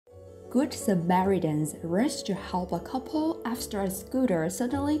Good Samaritans rushed to help a couple after a scooter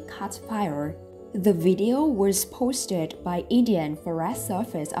suddenly caught fire. The video was posted by Indian Forest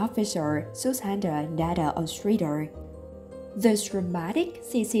Service officer Susanda Nada on Twitter. The dramatic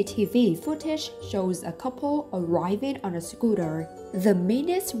CCTV footage shows a couple arriving on a scooter. The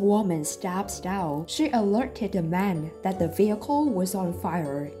minute woman steps down, she alerted the man that the vehicle was on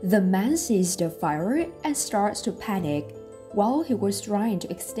fire. The man sees the fire and starts to panic. While he was trying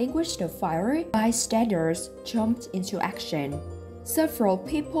to extinguish the fire, bystanders jumped into action. Several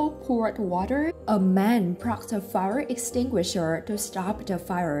people poured water. A man brought a fire extinguisher to stop the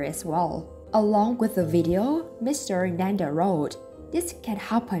fire as well. Along with the video, Mr. Nanda wrote, "This can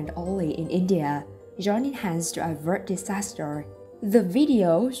happen only in India. Joining hands to avert disaster." The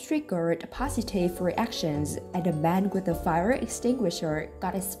video triggered positive reactions, and the man with the fire extinguisher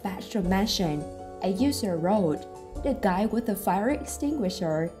got a special mention. A user wrote, "The guy with the fire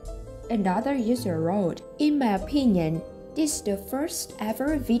extinguisher." Another user wrote, "In my opinion, this is the first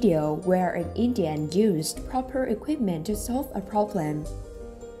ever video where an Indian used proper equipment to solve a problem."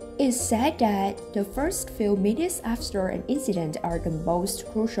 It's said that the first few minutes after an incident are the most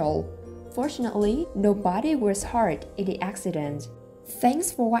crucial. Fortunately, nobody was hurt in the accident.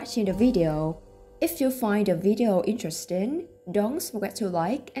 Thanks for watching the video. If you find the video interesting, don't forget to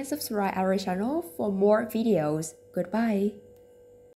like and subscribe our channel for more videos. Goodbye.